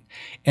right.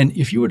 And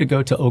if you were to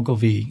go to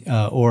Ogilvy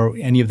or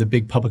any of the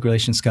big public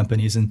relations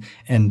companies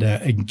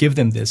and give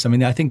them this,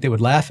 I think they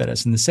would laugh at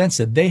us in the sense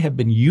that they have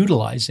been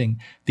utilizing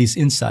these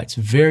insights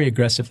very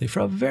aggressively for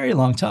a very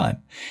long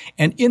time.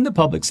 And in the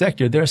public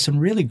sector, there are some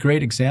really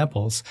great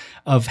examples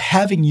of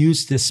having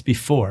used this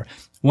before.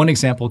 One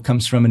example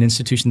comes from an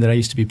institution that I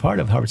used to be part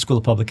of, Harvard School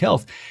of Public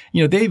Health.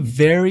 They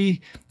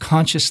very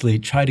consciously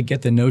try to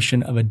get the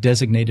notion of a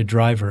designated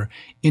driver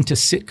into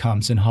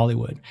sitcoms in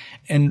Hollywood.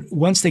 And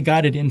once they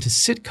got it into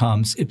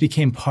sitcoms, it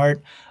became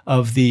part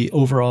of the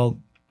overall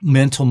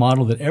mental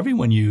model that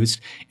everyone used,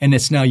 and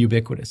it's now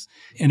ubiquitous.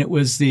 And it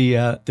was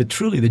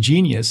truly the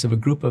genius of a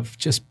group of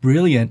just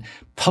brilliant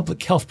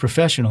public health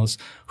professionals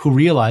who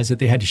realized that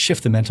they had to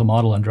shift the mental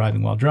model on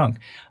driving while drunk.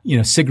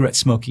 Cigarette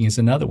smoking is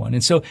another one.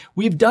 And so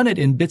we've done it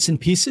in bits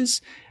and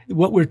pieces.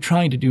 What we're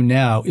trying to do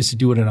now is to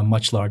do it on a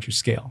much larger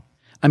scale.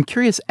 I'm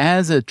curious,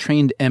 as a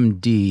trained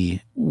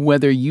MD,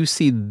 whether you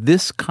see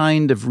this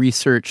kind of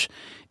research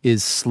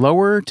is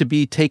slower to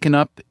be taken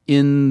up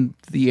in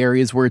the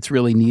areas where it's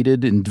really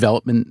needed, in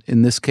development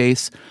in this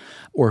case,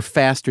 or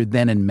faster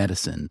than in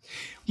medicine?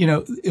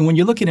 When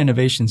you look at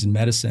innovations in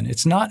medicine,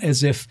 it's not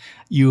as if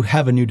you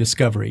have a new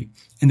discovery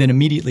and then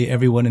immediately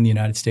everyone in the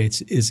United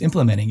States is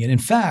implementing it. In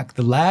fact,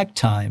 the lag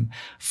time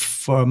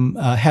from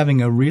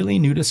having a really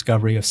new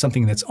discovery of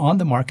something that's on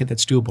the market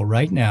that's doable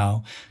right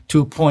now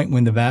to a point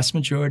when the vast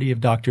majority of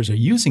doctors are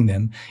using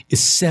them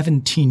is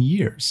 17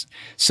 years.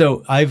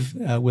 So I've,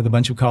 with a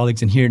bunch of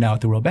colleagues in here now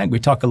at the World Bank, we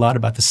talk a lot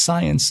about the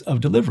science of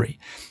delivery.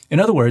 In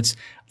other words,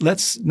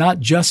 let's not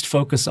just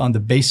focus on the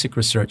basic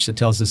research that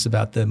tells us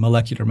about the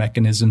molecular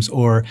mechanisms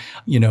or,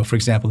 for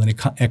example, in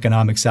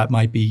economics, that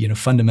might be,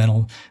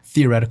 fundamental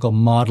theoretical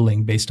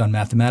modeling based on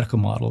mathematical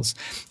models.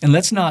 And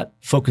let's not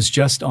focus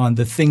just on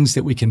the things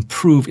that we can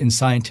prove in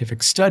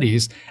scientific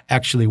studies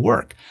actually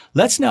work.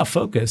 Let's now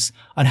focus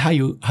on how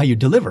you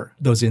deliver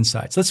those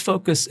insights. Let's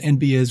focus and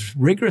be as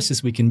rigorous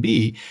as we can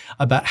be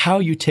about how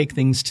you take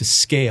things to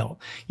scale.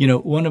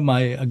 One of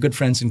my good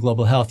friends in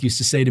global health used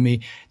to say to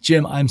me,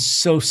 Jim, I'm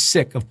so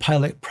sick of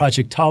pilot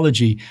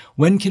projectology.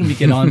 When can we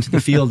get on to the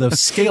field of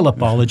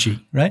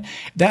scale-upology, right?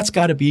 That's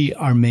got to be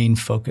our main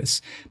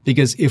focus.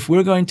 Because if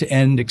we're going to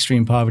end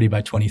extreme poverty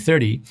by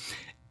 2030,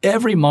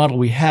 every model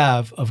we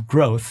have of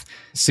growth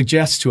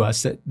suggests to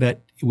us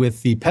that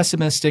with the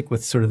pessimistic,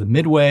 with sort of the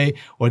midway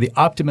or the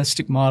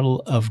optimistic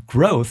model of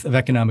growth, of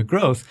economic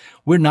growth,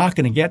 we're not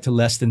going to get to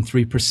less than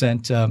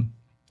 3%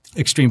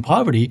 extreme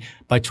poverty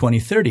by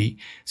 2030.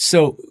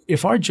 So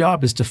if our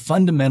job is to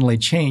fundamentally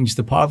change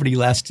the poverty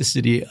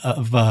elasticity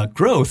of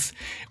growth,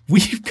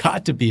 we've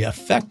got to be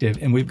effective,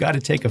 and we've got to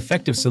take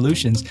effective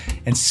solutions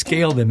and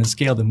scale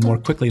them more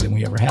quickly than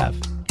we ever have.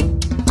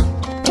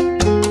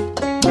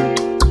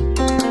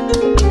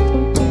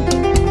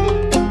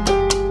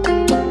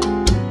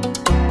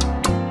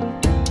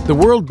 The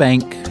World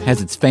Bank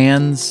has its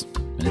fans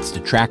and its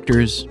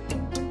detractors.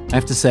 I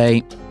have to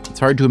say, it's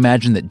hard to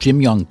imagine that Jim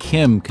Yong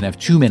Kim can have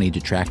too many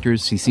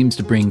detractors. He seems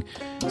to bring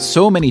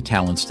so many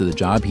talents to the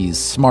job. He's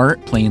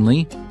smart,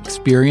 plainly,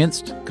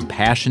 experienced,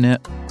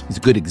 compassionate. He's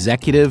a good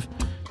executive.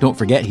 Don't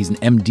forget, he's an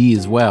MD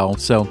as well.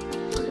 So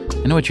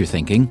I know what you're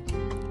thinking.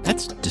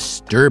 That's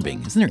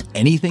disturbing. Isn't there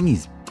anything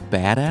he's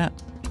bad at?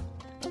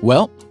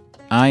 Well,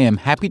 I am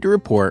happy to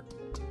report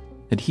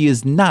that he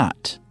is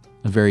not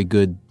a very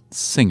good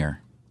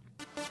singer.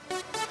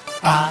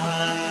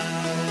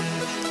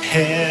 I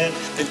had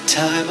the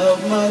time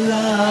of my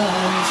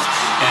life,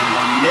 and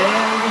I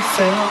never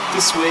felt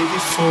this way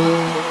before,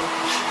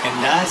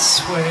 and I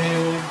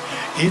swear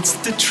it's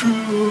the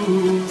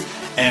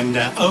truth, and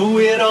I owe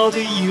it all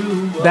to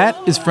you. That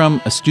is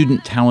from a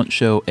student talent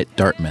show at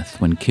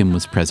Dartmouth when Kim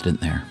was president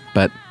there.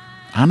 But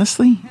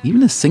honestly, even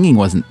his singing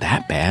wasn't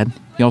that bad.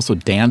 He also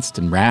danced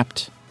and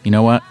rapped. You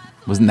know what?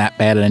 Wasn't that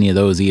bad at any of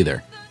those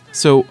either.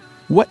 So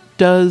what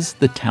does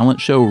the talent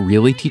show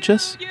really teach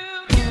us?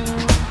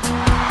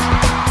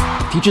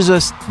 Teaches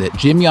us that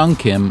Jim Yong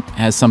Kim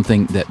has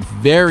something that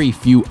very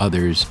few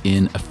others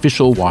in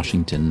official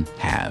Washington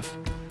have: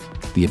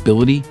 the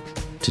ability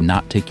to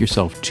not take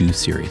yourself too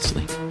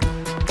seriously.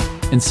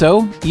 And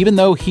so, even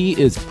though he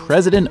is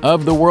president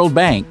of the World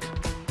Bank,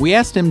 we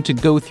asked him to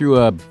go through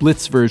a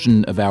blitz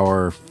version of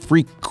our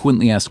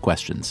frequently asked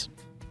questions.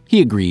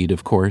 He agreed,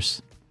 of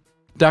course.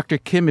 Dr.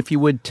 Kim, if you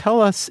would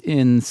tell us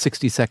in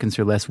 60 seconds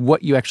or less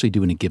what you actually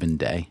do in a given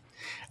day.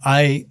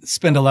 I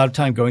spend a lot of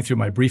time going through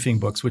my briefing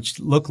books, which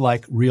look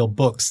like real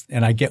books,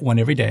 and I get one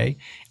every day.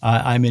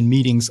 I'm in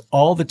meetings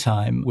all the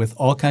time with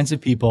all kinds of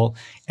people,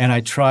 and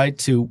I try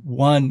to,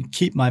 one,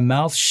 keep my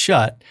mouth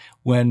shut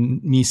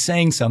when me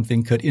saying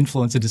something could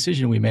influence a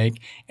decision we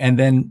make, and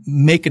then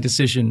make a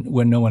decision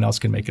when no one else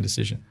can make a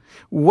decision.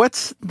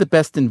 What's the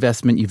best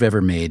investment you've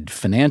ever made?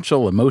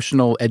 Financial,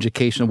 emotional,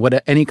 educational,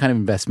 any kind of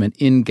investment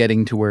in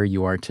getting to where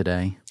you are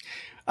today?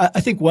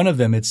 I think one of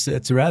them,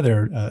 it's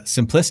rather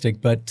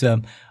simplistic, but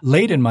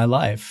late in my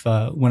life,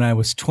 when I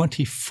was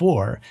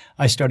 24,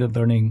 I started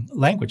learning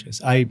languages.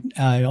 I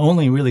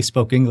only really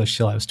spoke English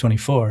till I was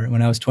 24.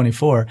 When I was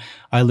 24,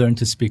 I learned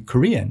to speak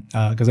Korean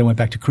because I went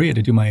back to Korea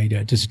to do my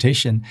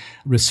dissertation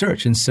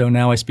research. And so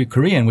now I speak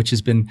Korean, which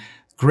has been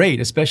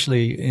great,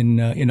 especially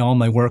in all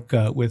my work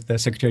with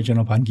Secretary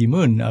General Ban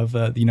Ki-moon of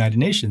the United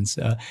Nations.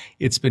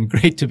 It's been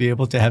great to be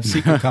able to have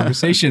secret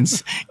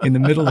conversations in the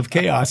middle of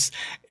chaos.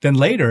 Then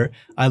later,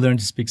 I learned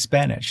to speak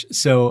Spanish.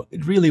 So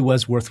it really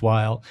was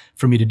worthwhile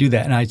for me to do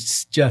that. And I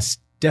just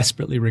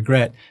desperately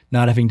regret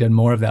not having done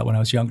more of that when I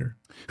was younger.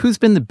 Who's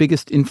been the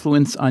biggest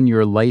influence on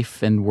your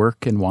life and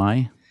work, and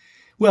why?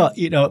 Well,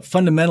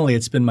 fundamentally,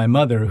 it's been my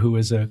mother, who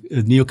is a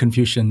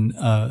Neo-Confucian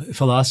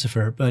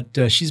philosopher,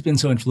 but she's been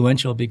so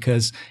influential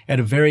because at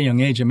a very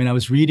young age, I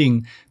was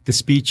reading the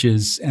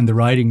speeches and the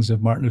writings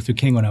of Martin Luther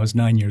King when I was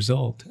 9 years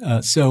old.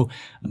 So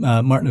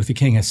Martin Luther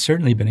King has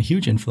certainly been a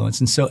huge influence.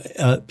 And so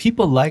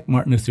people like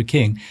Martin Luther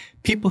King,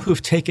 people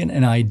who've taken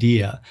an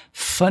idea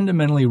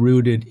fundamentally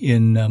rooted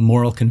in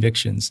moral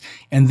convictions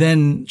and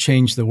then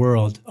changed the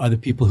world, are the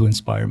people who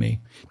inspire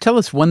me. Tell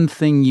us one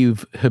thing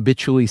you've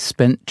habitually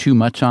spent too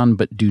much on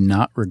but do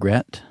not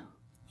regret.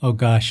 Oh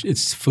gosh,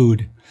 it's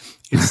food.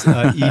 It's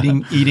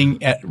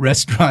eating at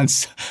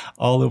restaurants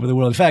all over the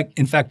world.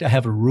 In fact, I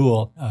have a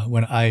rule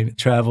when I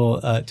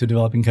travel to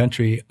developing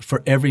country.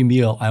 For every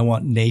meal, I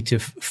want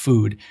native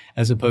food,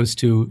 as opposed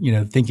to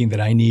thinking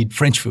that I need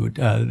French food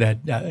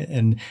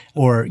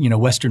or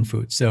Western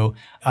food. So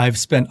I've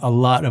spent a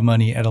lot of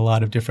money at a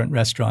lot of different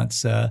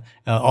restaurants.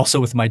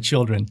 Also with my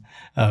children,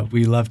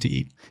 we love to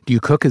eat. Do you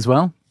cook as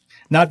well?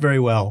 Not very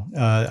well.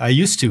 I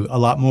used to a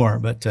lot more,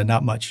 but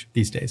not much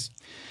these days.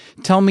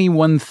 Tell me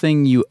one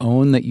thing you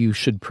own that you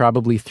should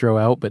probably throw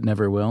out but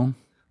never will.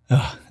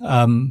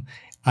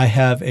 I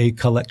have a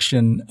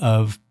collection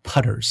of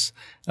putters,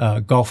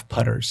 golf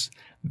putters,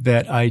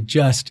 that I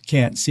just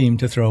can't seem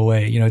to throw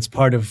away. It's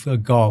part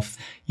of golf.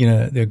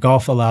 The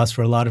golf allows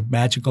for a lot of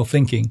magical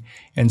thinking.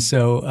 And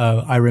so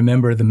I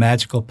remember the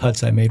magical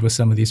putts I made with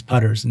some of these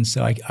putters. And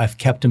so I've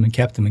kept them and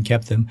kept them and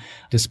kept them,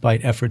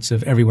 despite efforts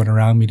of everyone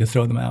around me to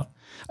throw them out.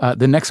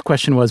 The next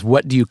question was,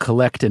 what do you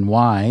collect and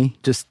why?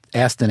 Just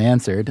asked and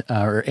answered,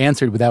 or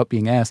answered without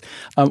being asked.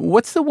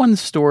 What's the one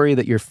story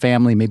that your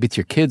family, maybe it's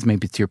your kids,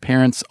 maybe it's your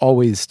parents,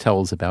 always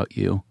tells about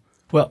you?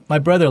 Well, my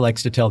brother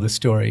likes to tell this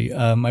story.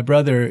 My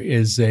brother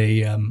is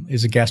a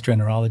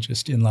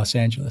gastroenterologist in Los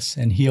Angeles,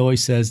 and he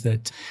always says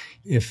that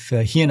if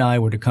he and I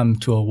were to come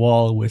to a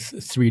wall with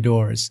 3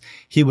 doors,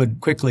 he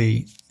would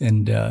quickly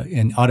and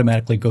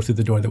automatically go through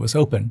the door that was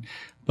open,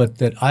 but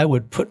that I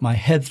would put my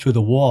head through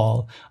the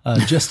wall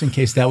just in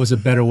case that was a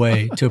better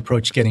way to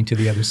approach getting to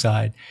the other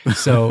side.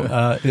 So,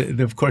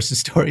 of course, the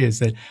story is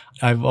that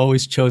I've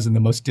always chosen the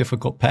most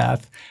difficult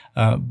path,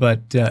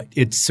 but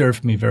it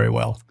served me very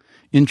well.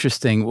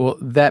 Interesting. Well,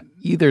 that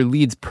either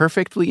leads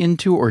perfectly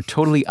into or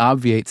totally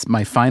obviates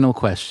my final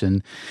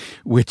question,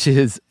 which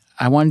is,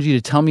 I wanted you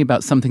to tell me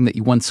about something that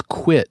you once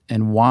quit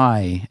and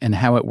why and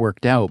how it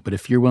worked out. But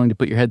if you're willing to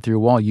put your head through a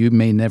wall, you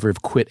may never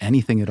have quit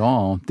anything at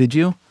all. Did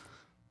you?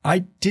 I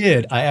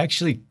did. I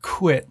actually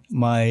quit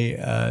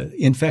my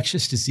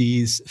infectious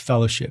disease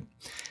fellowship.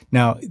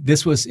 Now,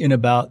 this was in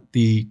about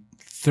the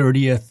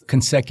 30th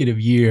consecutive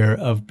year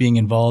of being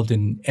involved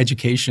in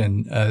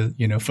education,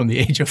 from the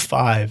age of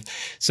 5.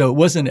 So it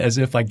wasn't as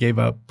if I gave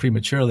up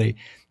prematurely.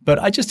 But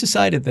I just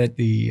decided that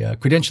the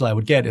credential I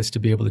would get is to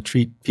be able to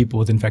treat people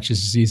with infectious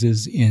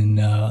diseases in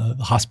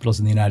hospitals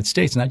in the United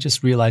States. And I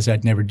just realized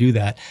I'd never do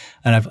that.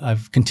 And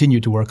I've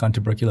continued to work on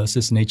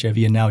tuberculosis and HIV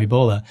and now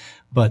Ebola.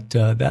 But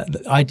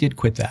I did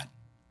quit that.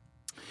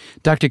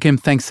 Dr. Kim,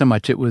 thanks so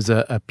much. It was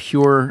a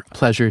pure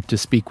pleasure to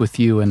speak with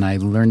you, and I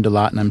learned a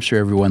lot, and I'm sure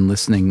everyone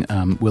listening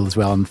will as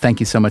well. And thank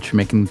you so much for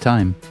making the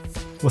time.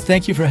 Well,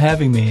 thank you for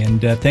having me,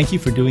 and thank you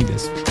for doing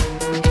this.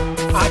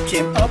 I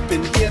came up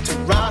in here to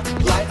rock,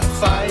 light a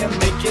fire,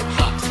 make it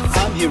hot.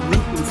 I'm here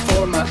rooting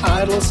for my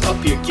idols, up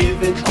here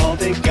giving all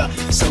they got.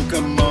 So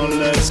come on,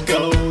 let's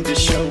go. The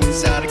show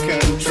is out of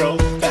control.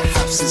 The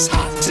house is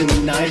hot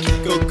tonight.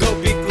 Go,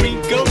 go, Big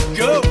Green, go,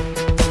 go.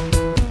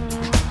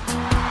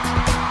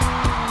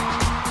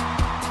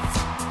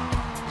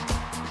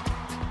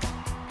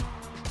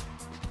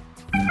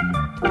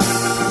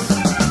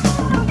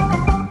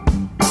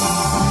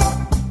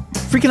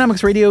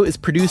 Freakonomics Radio is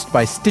produced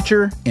by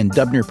Stitcher and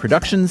Dubner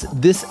Productions.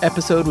 This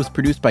episode was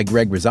produced by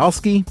Greg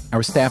Rosalsky.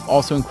 Our staff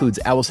also includes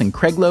Allison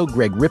Craiglow,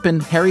 Greg Rippin,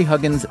 Harry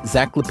Huggins,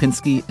 Zach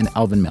Lipinski, and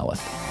Alvin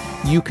Meleth.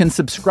 You can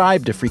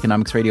subscribe to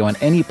Freakonomics Radio on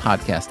any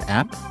podcast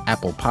app.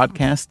 Apple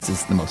Podcasts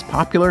is the most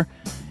popular.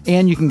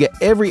 And you can get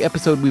every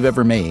episode we've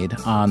ever made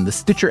on the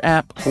Stitcher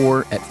app or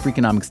at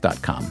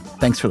Freakonomics.com.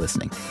 Thanks for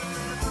listening.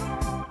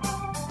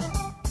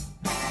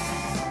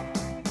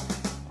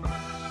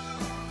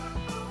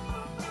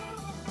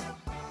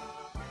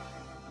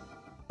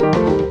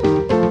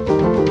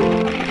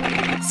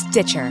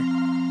 Stitcher.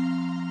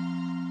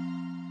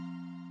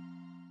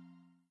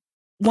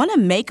 Want to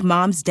make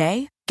Mom's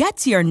day? Get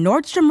to your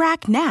Nordstrom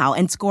Rack now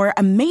and score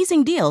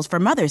amazing deals for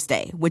Mother's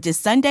Day, which is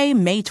Sunday,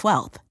 May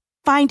 12th.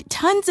 Find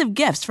tons of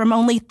gifts from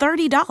only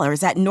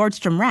 $30 at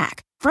Nordstrom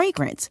Rack.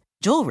 Fragrance,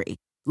 jewelry,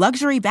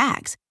 luxury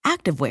bags,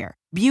 activewear,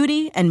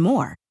 beauty, and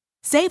more.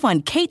 Save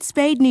on Kate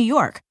Spade New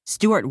York,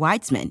 Stuart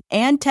Weitzman,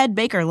 and Ted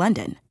Baker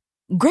London.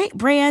 Great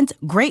brands,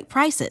 great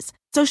prices.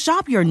 So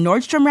shop your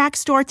Nordstrom Rack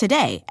store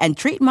today and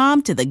treat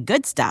Mom to the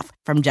good stuff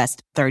from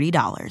just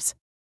 $30.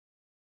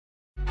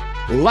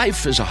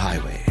 Life is a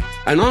highway,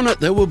 and on it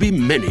there will be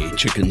many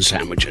chicken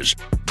sandwiches.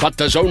 But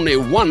there's only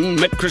one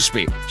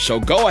McCrispy. So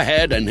go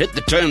ahead and hit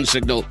the turn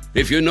signal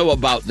if you know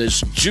about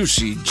this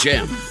juicy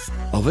gem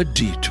of a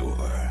detour.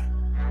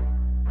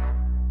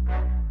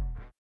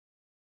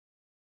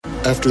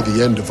 After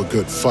the end of a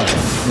good fight,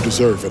 you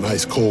deserve an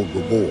ice-cold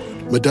reward.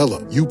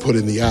 Modelo, you put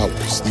in the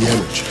hours, the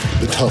energy,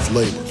 the tough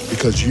labor,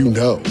 because you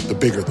know the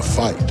bigger the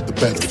fight, the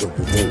better the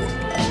reward.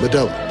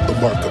 Modelo, the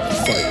mark of the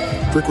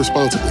fighter. Drink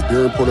responsibly.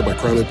 Beer imported by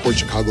Crown Imports,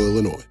 Chicago,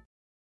 Illinois.